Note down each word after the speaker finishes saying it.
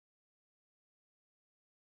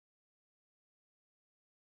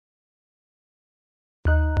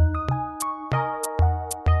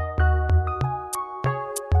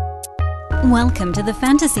Welcome to the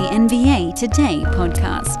Fantasy NBA Today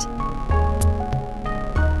podcast.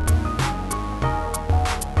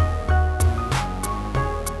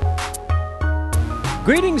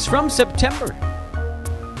 Greetings from September,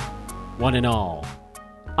 one and all.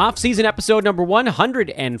 Off-season episode number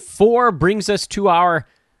 104 brings us to our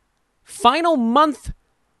final month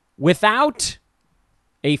without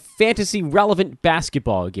a fantasy-relevant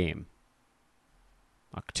basketball game.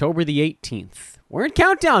 October the 18th. We're in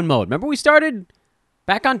countdown mode. Remember we started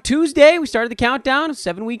back on Tuesday? We started the countdown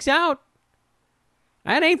 7 weeks out.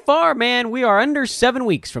 That ain't far, man. We are under 7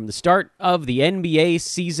 weeks from the start of the NBA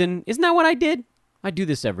season. Isn't that what I did? I do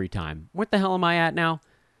this every time. What the hell am I at now?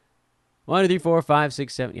 1, 2, 3, 4, 5,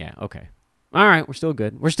 6, 7. Yeah, okay. All right, we're still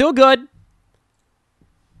good. We're still good.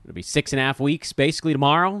 It'll be 6.5 weeks basically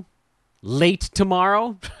tomorrow. Late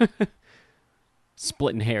tomorrow.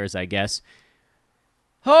 Splitting hairs, I guess.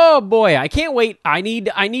 Oh boy, I can't wait. I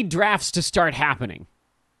need drafts to start happening.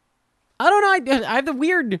 I don't know. I have the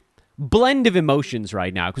weird blend of emotions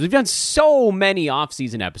right now because we've done so many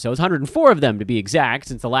off-season episodes, 104 of them to be exact,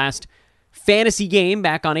 since the last fantasy game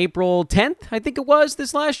back on April 10th, I think it was,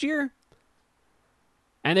 this last year.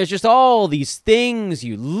 And there's just all these things.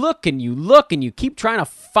 You look and you keep trying to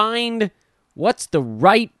find what's the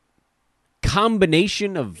right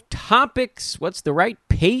combination of topics, what's the right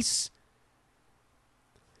pace.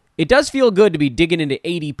 It does feel good to be digging into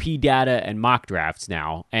ADP data and mock drafts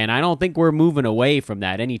now, and I don't think we're moving away from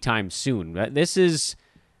that anytime soon. This is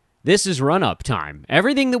run-up time.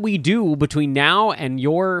 Everything that we do between now and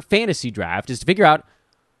your fantasy draft is to figure out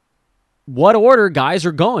what order guys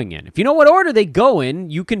are going in. If you know what order they go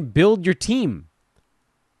in, you can build your team.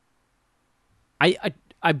 I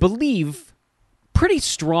believe pretty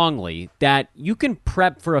strongly that you can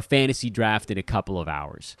prep for a fantasy draft in a couple of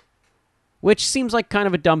hours. Which seems like kind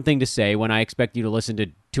of a dumb thing to say when I expect you to listen to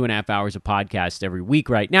 2.5 hours of podcast every week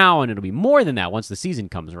right now, and it'll be more than that once the season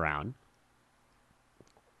comes around.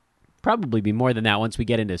 Probably be more than that once we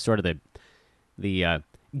get into sort of the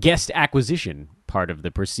guest acquisition part of the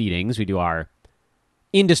proceedings. We do our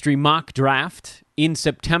industry mock draft in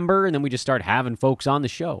September, and then we just start having folks on the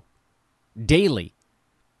show daily.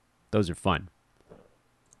 Those are fun.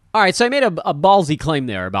 All right, so I made a ballsy claim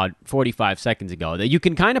there about 45 seconds ago that you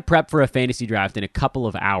can kind of prep for a fantasy draft in a couple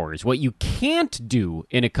of hours. What you can't do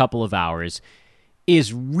in a couple of hours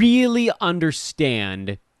is really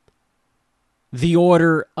understand the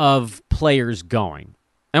order of players going.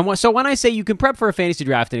 And so when I say you can prep for a fantasy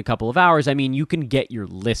draft in a couple of hours, I mean you can get your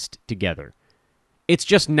list together. It's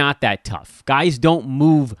just not that tough. Guys don't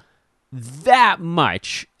move that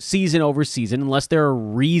much season over season unless there are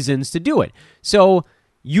reasons to do it. So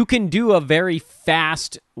you can do a very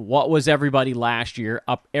fast, what was everybody last year,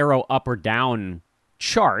 arrow up or down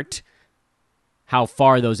chart. How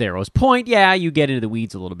far those arrows point, yeah, you get into the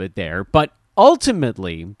weeds a little bit there. But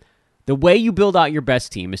ultimately, the way you build out your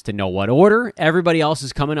best team is to know what order everybody else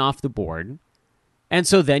is coming off the board. And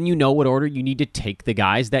so then you know what order you need to take the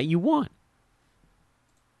guys that you want.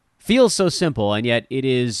 Feels so simple, and yet it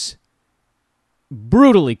is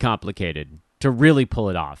brutally complicated to really pull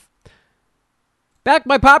it off. Back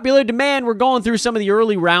by popular demand, we're going through some of the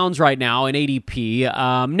early rounds right now in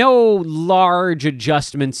ADP. No large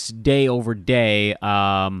adjustments day over day.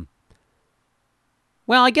 Well,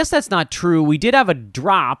 I guess that's not true. We did have a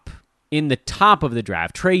drop in the top of the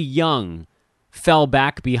draft. Trae Young fell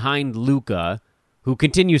back behind Luka, who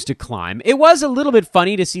continues to climb. It was a little bit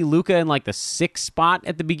funny to see Luka in like the 6th spot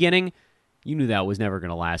at the beginning. You knew that was never going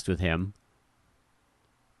to last with him.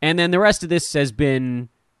 And then the rest of this has been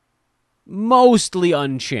mostly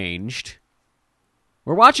unchanged.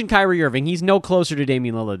 We're watching Kyrie Irving. He's no closer to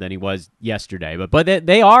Damian Lillard than he was yesterday, but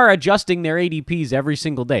they are adjusting their ADPs every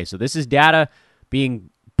single day. So this is data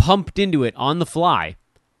being pumped into it on the fly.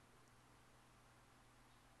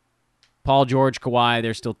 Paul George, Kawhi,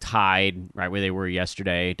 they're still tied right where they were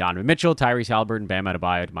yesterday. Donovan Mitchell, Tyrese Haliburton, Bam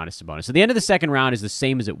Adebayo, Domantas Sabonis. So the end of the second round is the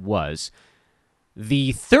same as it was.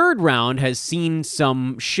 The third round has seen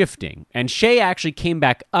some shifting, and Shea actually came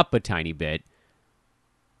back up a tiny bit.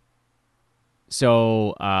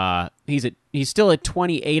 So he's still at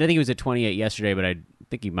 28. I think he was at 28 yesterday, but I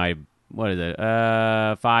think he might. What is it?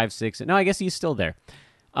 5, 6. No, I guess he's still there.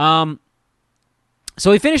 So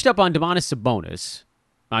he finished up on Domantas Sabonis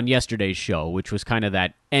on yesterday's show, which was kind of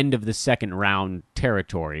that end of the second round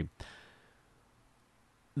territory.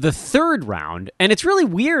 The third round, and it's really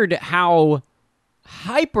weird how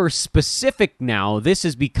hyper-specific now this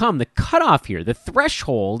has become. The cutoff here, the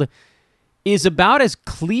threshold, is about as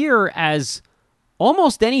clear as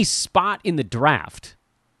almost any spot in the draft.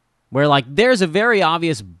 where like there's a very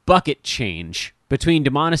obvious bucket change between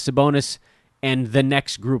Domantas Sabonis and the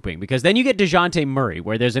next grouping, because then you get DeJounte Murray,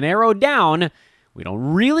 where there's an arrow down. We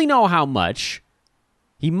don't really know how much.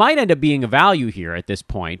 He might end up being a value here at this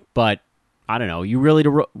point, but I don't know. You really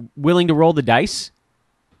willing to roll the dice?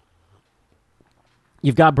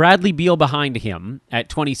 You've got Bradley Beal behind him at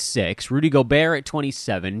 26, Rudy Gobert at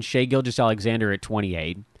 27, Shai Gilgeous-Alexander at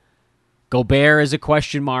 28. Gobert is a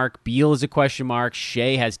question mark. Beal is a question mark.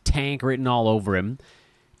 Shai has tank written all over him.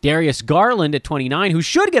 Darius Garland at 29, who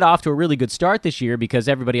should get off to a really good start this year because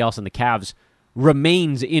everybody else in the Cavs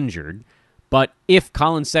remains injured. But if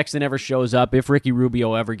Colin Sexton ever shows up, if Ricky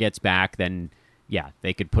Rubio ever gets back, then, yeah,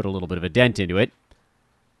 they could put a little bit of a dent into it.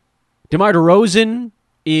 DeMar DeRozan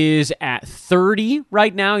is at 30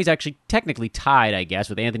 right now. He's actually technically tied, I guess,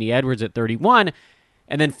 with Anthony Edwards at 31.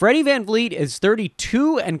 And then Freddie VanVleet is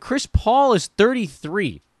 32, and Chris Paul is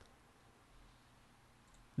 33.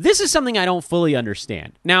 This is something I don't fully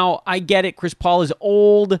understand. Now, I get it. Chris Paul is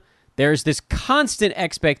old. There's this constant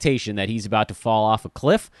expectation that he's about to fall off a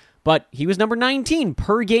cliff, but he was number 19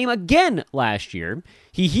 per game again last year.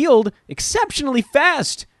 He healed exceptionally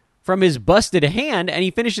fast from his busted hand, and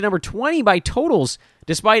he finished at number 20 by totals,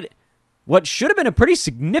 despite what should have been a pretty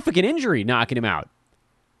significant injury knocking him out.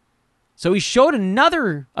 So he showed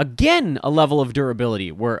again, a level of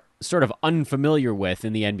durability we're sort of unfamiliar with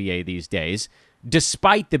in the NBA these days,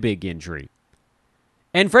 despite the big injury.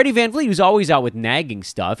 And Freddie VanVleet, who's always out with nagging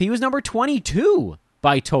stuff, he was number 22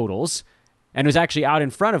 by totals and was actually out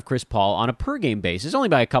in front of Chris Paul on a per-game basis, only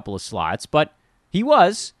by a couple of slots, but he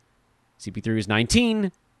was. CP3 was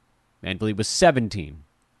 19, VanVleet was 17.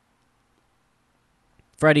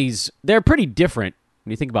 They're pretty different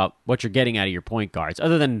when you think about what you're getting out of your point guards.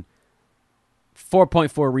 Other than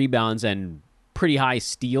 4.4 rebounds and pretty high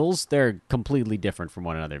steals, they're completely different from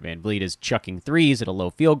one another. VanVleet is chucking threes at a low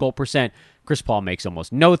field goal percent. Chris Paul makes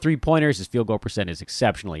almost no three-pointers. His field goal percent is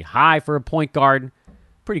exceptionally high for a point guard.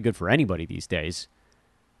 Pretty good for anybody these days.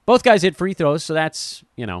 Both guys hit free throws, so that's,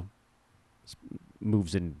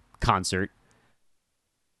 moves in concert.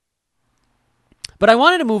 But I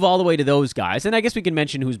wanted to move all the way to those guys, and I guess we can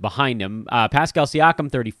mention who's behind him. Pascal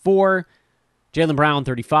Siakam, 34. Jaylen Brown,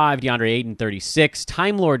 35. DeAndre Ayton, 36.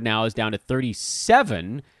 Time Lord now is down to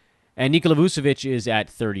 37. And Nikola Vucevic is at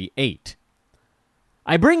 38.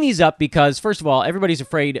 I bring these up because, first of all, everybody's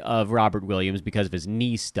afraid of Robert Williams because of his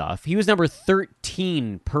knee stuff. He was number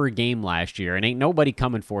 13 per game last year, and ain't nobody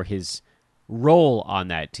coming for his role on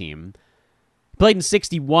that team. Played in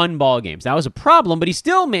 61 ball games. That was a problem, but he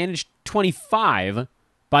still managed 25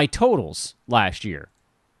 by totals last year.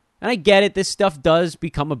 And I get it, this stuff does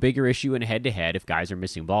become a bigger issue in head-to-head if guys are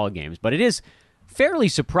missing ball games, but it is fairly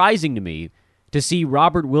surprising to me to see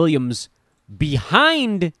Robert Williams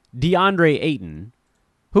behind DeAndre Ayton,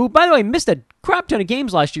 who, by the way, missed a crap ton of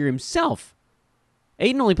games last year himself.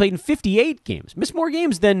 Ayton only played in 58 games, missed more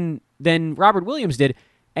games than Robert Williams did,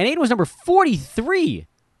 and Ayton was number 43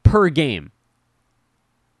 per game.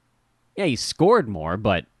 Yeah, he scored more,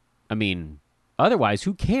 but, otherwise,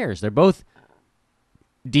 who cares? They're both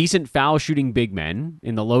decent foul-shooting big men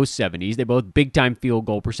in the low 70s. They're both big-time field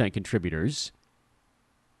goal percent contributors.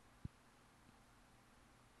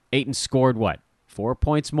 Ayton scored, 4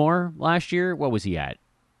 points more last year? What was he at?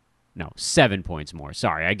 No, 7 points more.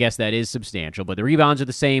 Sorry, I guess that is substantial, but the rebounds are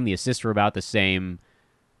the same. The assists were about the same.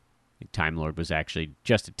 I think Time Lord was actually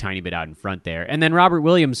just a tiny bit out in front there. And then Robert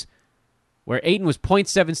Williams, where Ayton was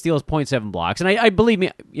 0.7 steals, 0.7 blocks. And I believe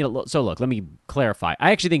me, so look, let me clarify.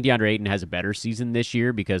 I actually think DeAndre Ayton has a better season this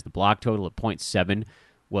year because the block total at 0.7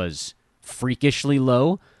 was freakishly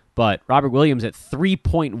low. But Robert Williams at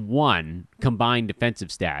 3.1 combined defensive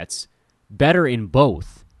stats, better in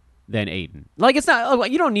both than Ayton. It's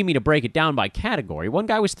not, you don't need me to break it down by category. One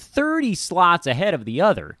guy was 30 slots ahead of the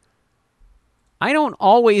other. I don't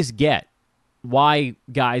always get why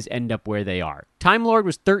guys end up where they are. Time Lord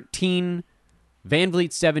was 13,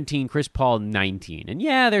 VanVleet 17, Chris Paul 19. And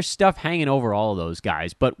yeah, there's stuff hanging over all of those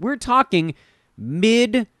guys, but we're talking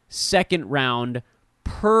mid-second round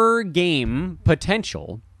per game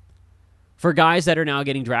potential for guys that are now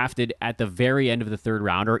getting drafted at the very end of the third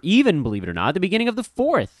round, or even, believe it or not, the beginning of the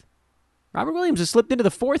fourth. Robert Williams has slipped into the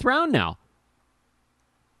fourth round now.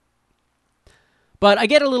 But I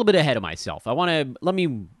get a little bit ahead of myself. Let me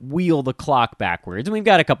wheel the clock backwards, and we've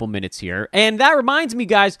got a couple minutes here. And that reminds me,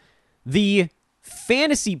 guys, the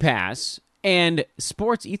Fantasy Pass and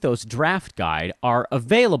Sports Ethos Draft Guide are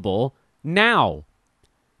available now.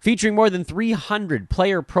 Featuring more than 300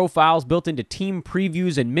 player profiles built into team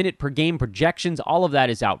previews and minute-per-game projections. All of that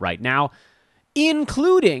is out right now,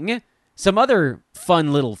 including some other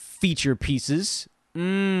fun little feature pieces.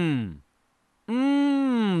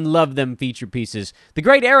 Love them feature pieces. The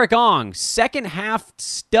great Eric Ong, second half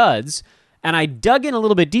studs. And I dug in a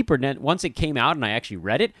little bit deeper once it came out and I actually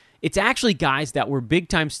read it. It's actually guys that were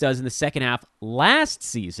big-time studs in the second half last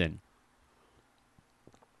season.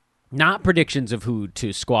 Not predictions of who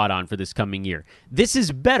to squad on for this coming year. This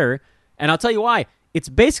is better, and I'll tell you why. It's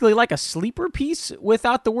basically like a sleeper piece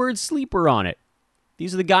without the word sleeper on it.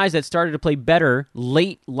 These are the guys that started to play better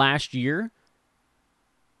late last year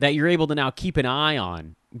that you're able to now keep an eye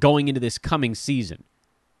on going into this coming season.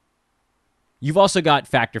 You've also got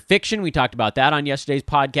Factor Fiction. We talked about that on yesterday's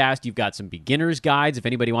podcast. You've got some beginner's guides if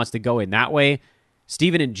anybody wants to go in that way.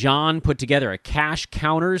 Stephen and John put together a cash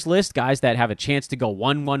counters list, guys that have a chance to go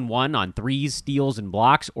 1-1-1 on threes, steals, and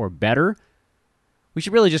blocks or better. We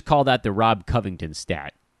should really just call that the Rob Covington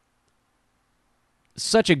stat.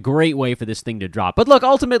 Such a great way for this thing to drop. But look,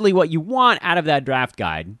 ultimately what you want out of that draft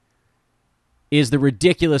guide is the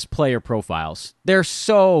ridiculous player profiles. They're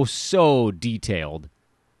so detailed.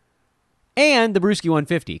 And the Brewski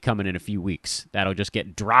 150 coming in a few weeks. That'll just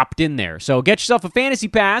get dropped in there. So get yourself a fantasy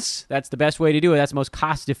pass. That's the best way to do it. That's the most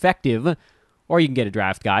cost-effective. Or you can get a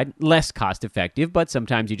draft guide. Less cost-effective, but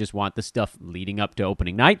sometimes you just want the stuff leading up to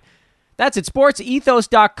opening night. That's at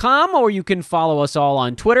sportsethos.com, or you can follow us all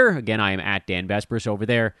on Twitter. Again, I am at Dan Vespers over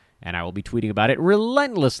there, and I will be tweeting about it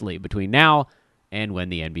relentlessly between now and when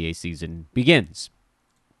the NBA season begins.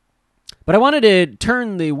 But I wanted to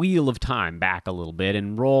turn the wheel of time back a little bit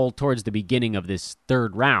and roll towards the beginning of this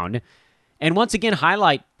third round, and once again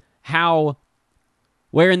highlight how,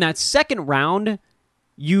 where in that second round,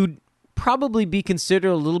 you'd probably be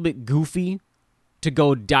considered a little bit goofy to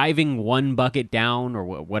go diving one bucket down, or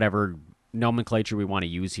whatever nomenclature we want to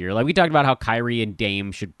use here. Like we talked about how Kyrie and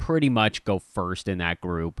Dame should pretty much go first in that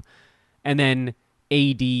group, and then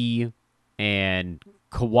AD and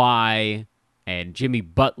Kawhi and Jimmy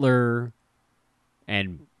Butler,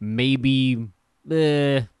 and maybe,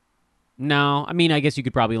 no, I mean, I guess you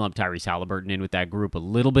could probably lump Tyrese Halliburton in with that group a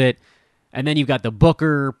little bit. And then you've got the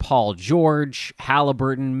Booker, Paul George,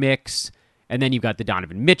 Halliburton mix, and then you've got the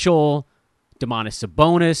Donovan Mitchell, Domantas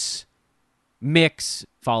Sabonis mix,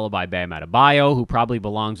 followed by Bam Adebayo, who probably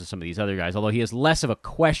belongs with some of these other guys, although he has less of a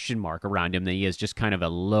question mark around him than he is just kind of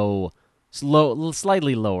a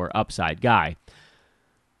slightly lower upside guy.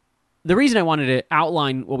 The reason I wanted to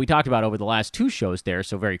outline what we talked about over the last two shows there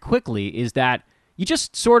so very quickly is that you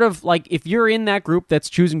just sort of, like, if you're in that group that's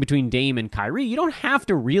choosing between Dame and Kyrie, you don't have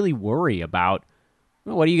to really worry about,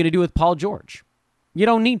 well, what are you going to do with Paul George? You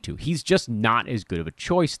don't need to. He's just not as good of a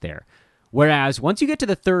choice there. Whereas once you get to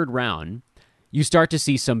the third round, you start to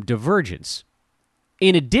see some divergence.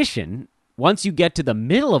 In addition, once you get to the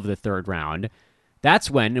middle of the third round, that's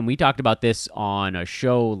when, and we talked about this on a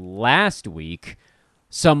show last week,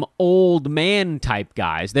 some old man type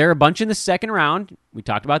guys. There are a bunch in the second round. We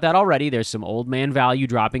talked about that already. There's some old man value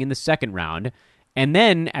dropping in the second round. And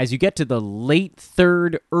then as you get to the late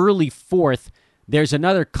third, early fourth, there's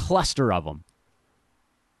another cluster of them.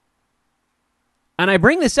 And I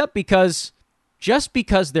bring this up because just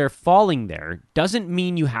because they're falling there doesn't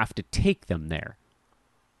mean you have to take them there.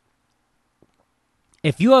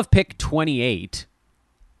 If you have pick 28,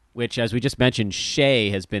 which as we just mentioned, Shea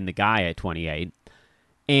has been the guy at 28,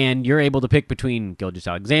 and you're able to pick between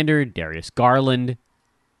Gilgeous-Alexander, Darius Garland,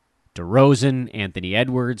 DeRozan, Anthony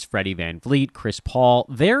Edwards, Freddie VanVleet, Chris Paul.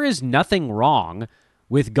 There is nothing wrong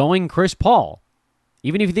with going Chris Paul,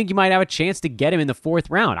 even if you think you might have a chance to get him in the fourth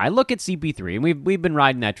round. I look at CP3, and we've been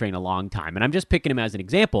riding that train a long time, and I'm just picking him as an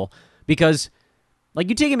example because, like,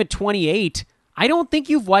 you take him at 28, I don't think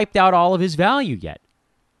you've wiped out all of his value yet.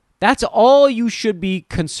 That's all you should be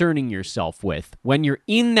concerning yourself with when you're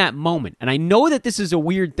in that moment. And I know that this is a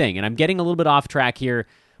weird thing, and I'm getting a little bit off track here,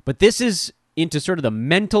 but this is into sort of the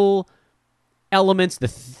mental elements, the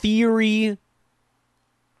theory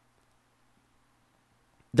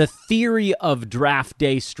of draft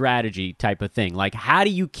day strategy type of thing. Like, how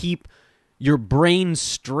do you keep your brain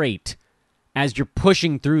straight as you're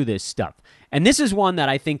pushing through this stuff? And this is one that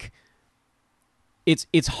I think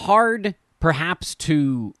it's hard perhaps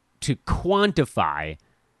to quantify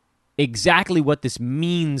exactly what this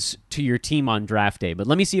means to your team on draft day. But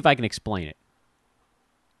let me see if I can explain it.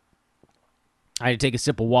 I had to take a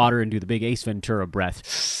sip of water and do the big Ace Ventura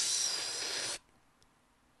breath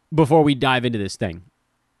before we dive into this thing.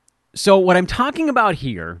 So what I'm talking about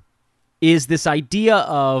here is this idea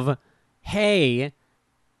of, hey,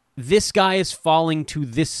 this guy is falling to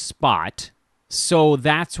this spot, so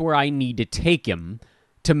that's where I need to take him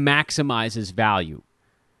to maximize his value.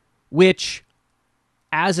 Which,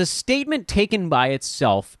 as a statement taken by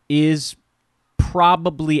itself, is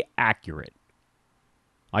probably accurate.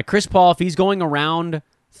 Like Chris Paul, if he's going around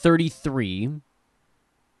 33,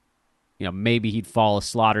 maybe he'd fall a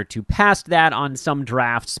slot or two past that on some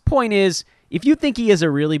drafts. Point is, if you think he is a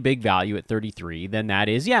really big value at 33, then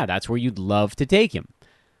that's where you'd love to take him.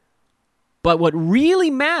 But what really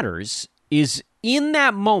matters is in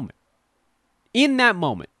that moment,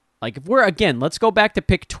 like if let's go back to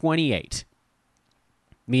pick 28,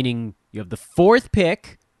 meaning you have the 4th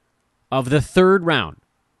pick of the 3rd round.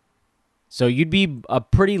 So you'd be a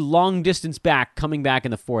pretty long distance back coming back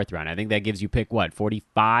in the 4th round. I think that gives you pick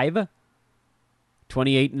 45?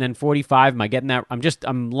 28 and then 45. Am I getting that?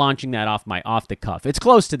 I'm launching that off the cuff. It's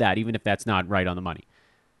close to that, even if that's not right on the money.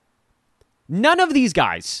 None of these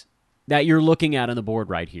guys that you're looking at on the board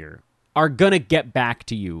right here are going to get back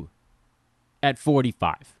to you at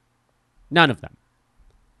 45. None of them.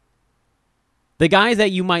 The guys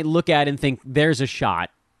that you might look at and think there's a shot,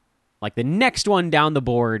 like the next one down the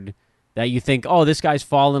board that you think, oh, this guy's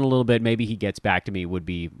fallen a little bit, maybe he gets back to me, would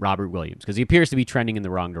be Robert Williams, because he appears to be trending in the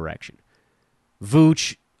wrong direction.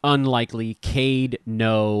 Vooch, unlikely. Cade,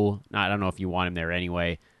 no. I don't know if you want him there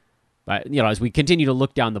anyway. But, as we continue to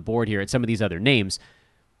look down the board here at some of these other names,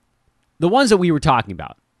 the ones that we were talking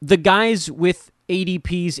about, the guys with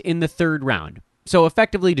ADPs in the 3rd round. So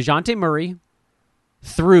effectively, DeJounte Murray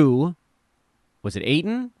through, was it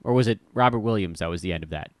Ayton or was it Robert Williams that was the end of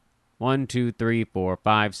that? 1, 2, 3, 4,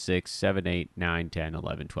 5, 6, 7, 8, 9, 10,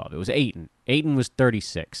 11, 12. It was Ayton. Ayton was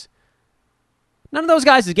 36. None of those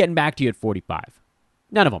guys is getting back to you at 45.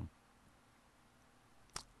 None of them.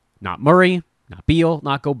 Not Murray, not Beal,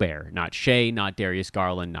 not Gobert, not Shea, not Darius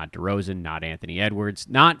Garland, not DeRozan, not Anthony Edwards,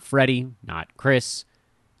 not Freddie, not Chris,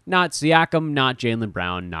 not Siakam, not Jaylen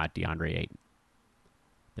Brown, not DeAndre Ayton.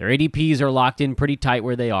 Their ADPs are locked in pretty tight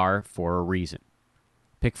where they are for a reason.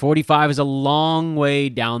 Pick 45 is a long way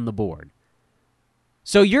down the board.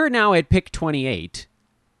 So you're now at pick 28,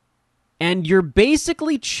 and you're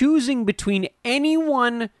basically choosing between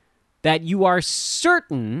anyone that you are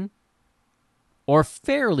certain or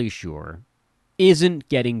fairly sure isn't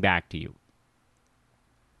getting back to you.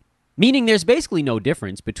 Meaning there's basically no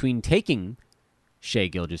difference between taking Shai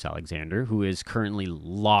Gilgeous-Alexander, who is currently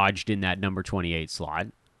lodged in that number 28 slot,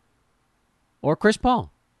 or Chris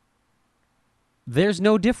Paul. There's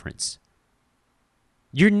no difference.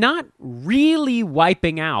 You're not really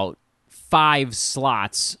wiping out 5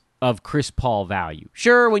 slots of Chris Paul value.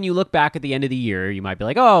 Sure, when you look back at the end of the year, you might be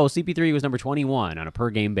like, oh, CP3 was number 21 on a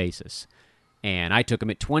per-game basis, and I took him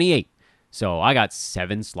at 28, so I got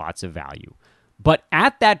 7 slots of value. But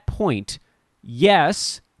at that point,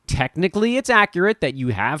 yes, technically it's accurate that you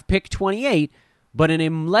have picked 28, but in a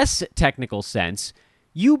less technical sense,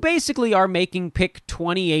 you basically are making pick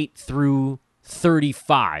 28 through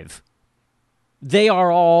 35. They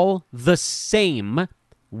are all the same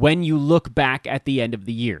when you look back at the end of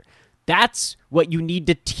the year. That's what you need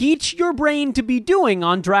to teach your brain to be doing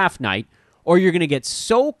on draft night, or you're going to get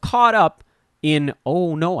so caught up in,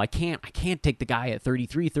 oh no, I can't take the guy at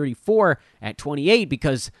 33, 34 at 28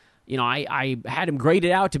 because, I had him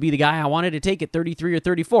graded out to be the guy I wanted to take at 33 or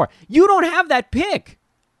 34. You don't have that pick.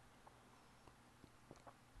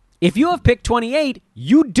 If you have pick 28,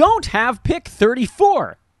 you don't have pick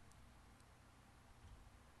 34.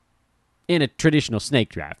 In a traditional snake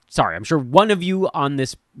draft. Sorry, I'm sure one of you on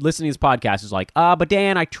this listening to this podcast is like, but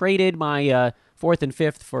Dan, I traded my 4th and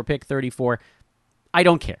 5th for pick 34. I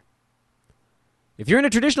don't care. If you're in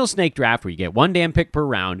a traditional snake draft where you get one damn pick per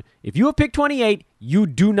round, if you have pick 28, you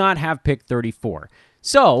do not have pick 34.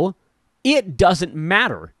 So, it doesn't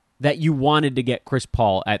matter that you wanted to get Chris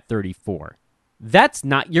Paul at 34. That's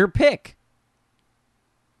not your pick.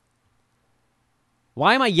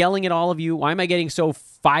 Why am I yelling at all of you? Why am I getting so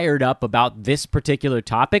fired up about this particular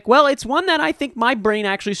topic? Well, it's one that I think my brain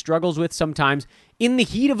actually struggles with sometimes in the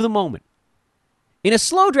heat of the moment. In a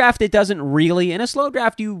slow draft, it doesn't really. In a slow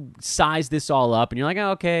draft, you size this all up, and you're like,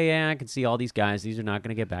 oh, okay, yeah, I can see all these guys. These are not going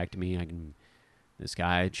to get back to me. This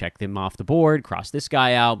guy, check them off the board, cross this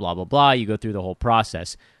guy out, blah, blah, blah. You go through the whole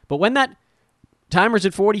process. But when that timer's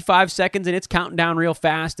at 45 seconds and it's counting down real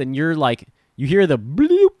fast, and you're like, you hear the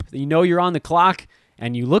bloop, you know you're on the clock,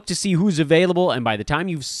 and you look to see who's available, and by the time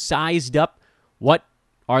you've sized up what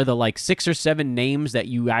are the 6 or 7 names that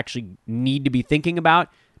you actually need to be thinking about,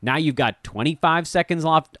 now you've got 25 seconds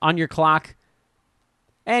left on your clock.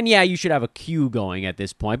 And yeah, you should have a queue going at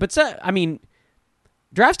this point. But,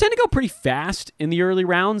 drafts tend to go pretty fast in the early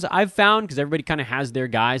rounds, I've found, because everybody kind of has their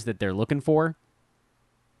guys that they're looking for.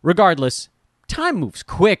 Regardless, time moves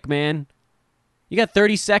quick, man. You got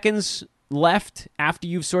 30 seconds left after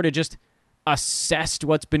you've sort of just assessed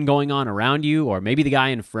what's been going on around you, or maybe the guy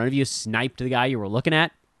in front of you sniped the guy you were looking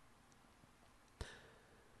at.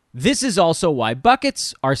 This is also why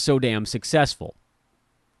buckets are so damn successful.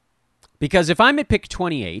 Because if I'm at pick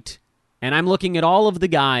 28 and I'm looking at all of the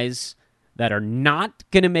guys that are not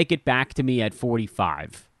going to make it back to me at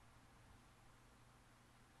 45,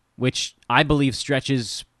 which I believe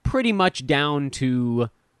stretches pretty much down to,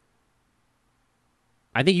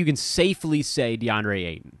 I think you can safely say DeAndre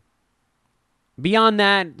Ayton. Beyond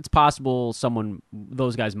that, it's possible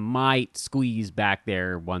those guys might squeeze back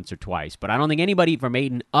there once or twice, but I don't think anybody from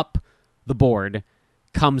Ayton up the board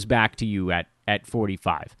comes back to you at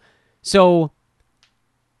 45. So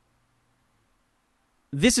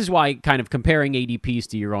this is why kind of comparing ADPs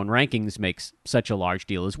to your own rankings makes such a large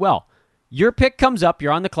deal as well. Your pick comes up,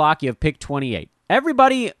 you're on the clock, you have pick 28.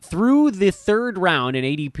 Everybody through the third round in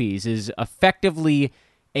ADPs is effectively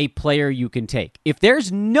a player you can take. If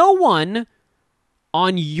there's no one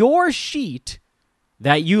on your sheet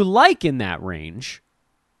that you like in that range,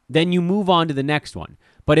 then you move on to the next one.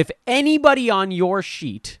 But if anybody on your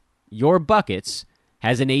sheet, your buckets,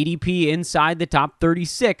 has an ADP inside the top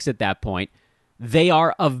 36 at that point, they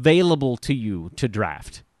are available to you to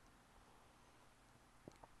draft.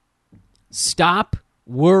 Stop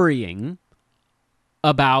worrying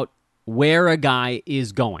about where a guy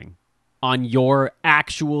is going on your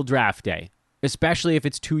actual draft day, especially if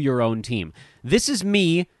it's to your own team. This is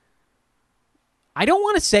me. I don't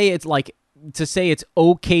want to say it's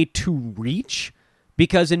okay to reach,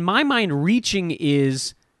 because in my mind, reaching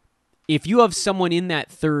is if you have someone in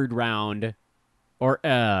that third round or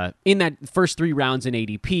in that first 3 rounds in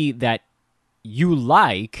ADP that you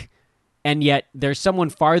like, and yet there's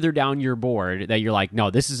someone farther down your board that you're like,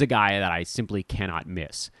 no, this is a guy that I simply cannot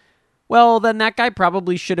miss. Well, then that guy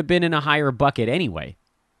probably should have been in a higher bucket anyway.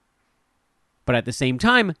 But at the same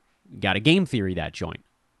time, you got to game theory that joint.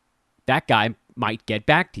 That guy might get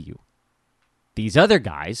back to you. These other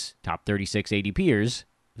guys, top 36 ADPers,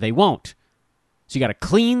 they won't. So you got to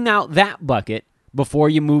clean out that bucket before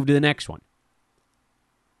you move to the next one.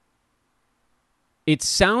 It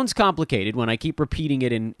sounds complicated when I keep repeating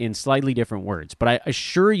it in slightly different words, but I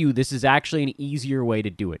assure you this is actually an easier way to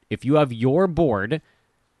do it. If you have your board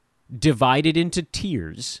divided into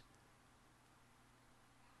tiers,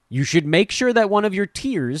 you should make sure that one of your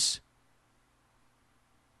tiers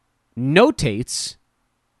notates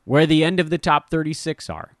where the end of the top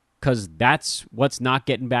 36 are, because that's what's not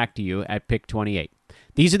getting back to you at pick 28.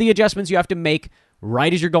 These are the adjustments you have to make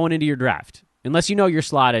right as you're going into your draft. Unless you know you're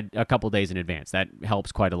slotted a couple days in advance. That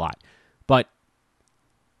helps quite a lot. But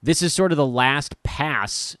this is sort of the last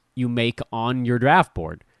pass you make on your draft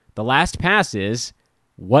board. The last pass is,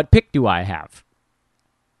 what pick do I have?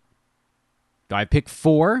 Do I pick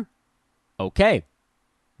 4? Okay.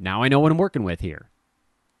 Now I know what I'm working with here.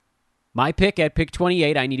 My pick at pick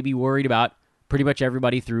 28, I need to be worried about pretty much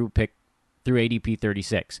everybody through ADP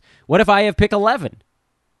 36. What if I have pick 11?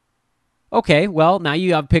 Okay, well, now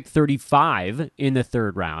you have pick 35 in the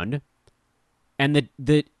third round, and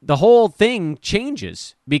the whole thing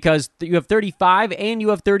changes because you have 35 and you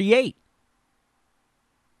have 38.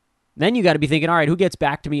 Then you got to be thinking, all right, who gets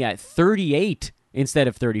back to me at 38 instead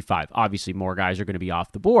of 35? Obviously, more guys are going to be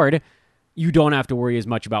off the board. You don't have to worry as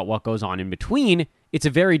much about what goes on in between. It's a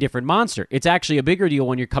very different monster. It's actually a bigger deal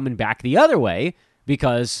when you're coming back the other way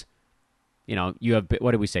because, you have,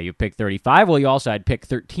 what did we say? You picked 35. Well, you also had pick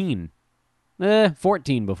 13.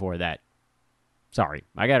 14 before that. Sorry,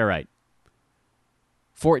 I got it right.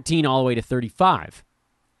 14 all the way to 35.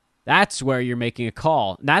 That's where you're making a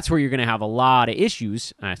call. That's where you're going to have a lot of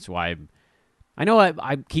issues. That's why I know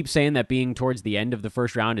I keep saying that being towards the end of the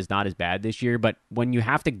first round is not as bad this year, but when you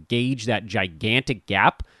have to gauge that gigantic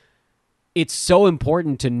gap, it's so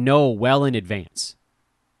important to know well in advance.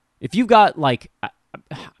 If you've got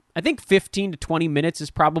I think 15 to 20 minutes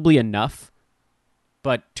is probably enough,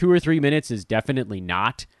 but 2 or 3 minutes is definitely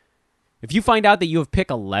not. If you find out that you have pick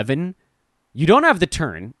 11, you don't have the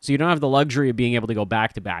turn, so you don't have the luxury of being able to go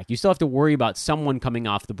back-to-back. You still have to worry about someone coming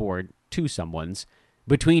off the board, 2 someones,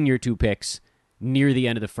 between your 2 picks near the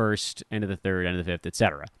end of the first, end of the third, end of the fifth,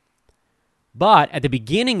 etc. But at the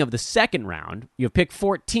beginning of the second round, you have pick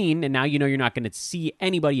 14, and now you know you're not going to see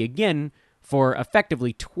anybody again for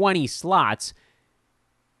effectively 20 slots.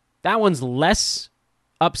 That one's less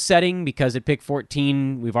upsetting because at pick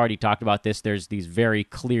 14, we've already talked about this, there's these very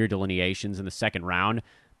clear delineations in the second round,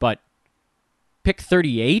 but pick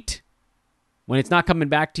 38, when it's not coming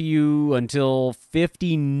back to you until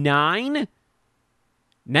 59,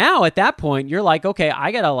 now at that point, you're like, okay,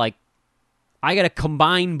 I gotta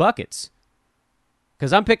combine buckets,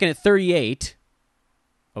 because I'm picking at 38,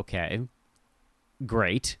 okay,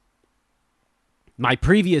 great. My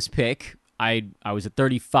previous pick, I was at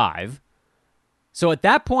 35, So at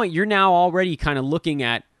that point, you're now already kind of looking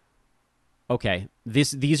at, okay,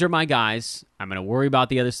 these are my guys. I'm going to worry about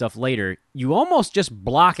the other stuff later. You almost just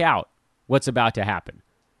block out what's about to happen.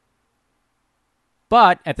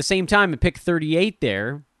 But at the same time, at pick 38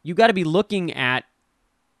 there, you got to be looking at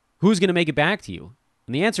who's going to make it back to you.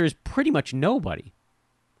 And the answer is pretty much nobody.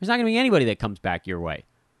 There's not going to be anybody that comes back your way.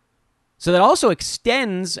 So that also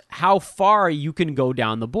extends how far you can go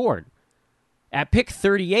down the board. At pick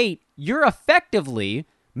 38, you're effectively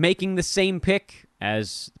making the same pick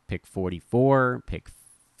as pick 44, pick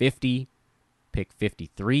 50, pick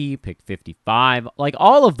 53, pick 55. Like,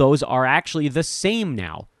 all of those are actually the same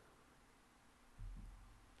now.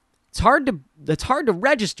 It's hard to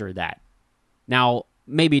register that. Now,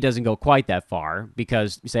 maybe it doesn't go quite that far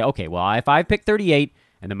because you say, okay, well, if I pick 38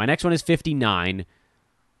 and then my next one is 59,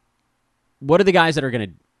 what are the guys that are going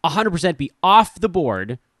to 100% be off the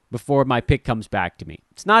board before my pick comes back to me?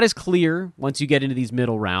 It's not as clear once you get into these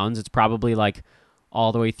middle rounds. It's probably like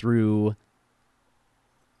all the way through,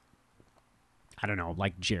 I don't know,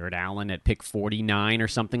 like Jared Allen at pick 49 or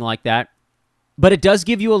something like that. But it does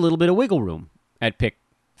give you a little bit of wiggle room at pick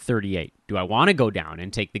 38. Do I want to go down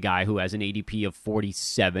and take the guy who has an ADP of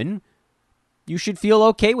 47? You should feel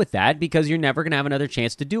okay with that because you're never going to have another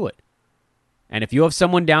chance to do it. And if you have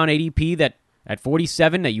someone down ADP that at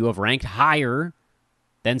 47 that you have ranked higher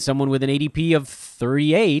than someone with an ADP of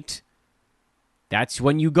 38, that's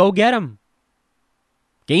when you go get them.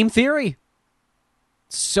 Game theory.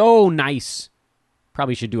 So nice.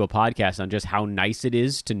 Probably should do a podcast on just how nice it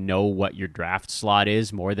is to know what your draft slot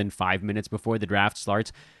is more than 5 minutes before the draft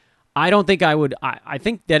starts. I don't think I would. I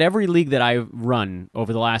think that every league that I've run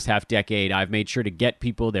over the last half decade, I've made sure to get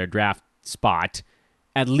people their draft spot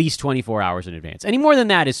at least 24 hours in advance. Any more than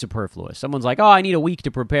that is superfluous. Someone's like, oh, I need a week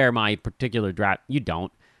to prepare my particular draft. You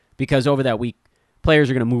don't, because over that week, players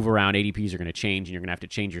are going to move around, ADPs are going to change, and you're going to have to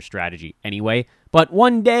change your strategy anyway. But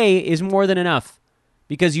one day is more than enough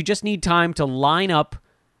because you just need time to line up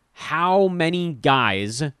how many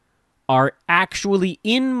guys are actually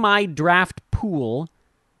in my draft pool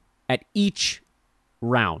at each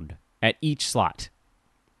round, at each slot.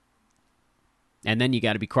 And then you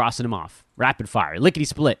got to be crossing them off. Rapid fire,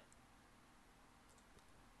 lickety-split.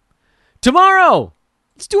 Tomorrow,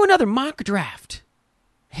 let's do another mock draft.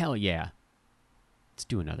 Hell yeah. Let's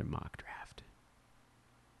do another mock draft.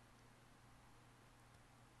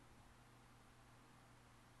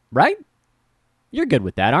 Right? You're good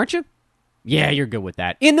with that, aren't you? Yeah, you're good with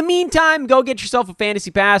that. In the meantime, go get yourself a Fantasy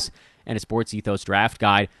Pass and a Sports Ethos Draft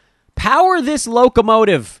Guide. Power this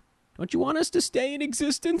locomotive. Don't you want us to stay in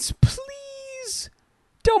existence? Please.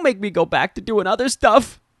 Don't make me go back to doing other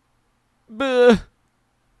stuff. I'm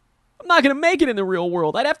not going to make it in the real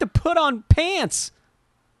world. I'd have to put on pants.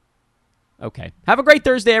 Okay. Have a great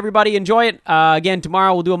Thursday, everybody. Enjoy it. Again,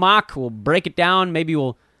 tomorrow we'll do a mock. We'll break it down. Maybe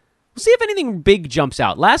we'll see if anything big jumps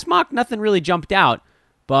out. Last mock, nothing really jumped out.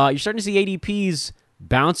 But you're starting to see ADPs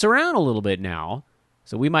bounce around a little bit now.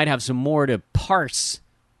 So we might have some more to parse.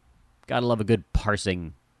 Gotta love a good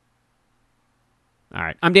parsing. All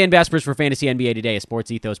right. I'm Dan Vespers for Fantasy NBA Today, a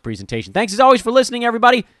Sports Ethos presentation. Thanks as always for listening,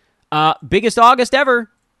 everybody. Biggest August ever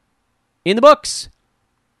in the books,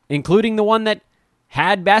 including the one that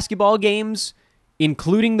had basketball games,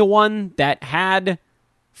 including the one that had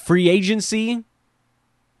free agency.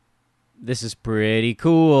 This is pretty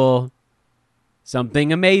cool.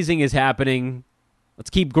 Something amazing is happening. Let's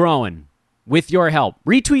keep growing with your help.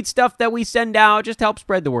 Retweet stuff that we send out. Just help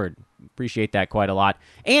spread the word. Appreciate that quite a lot.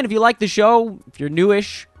 And if you like the show, if you're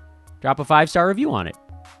newish, drop a 5-star review on it.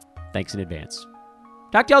 Thanks in advance.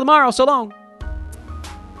 Talk to y'all tomorrow. So long.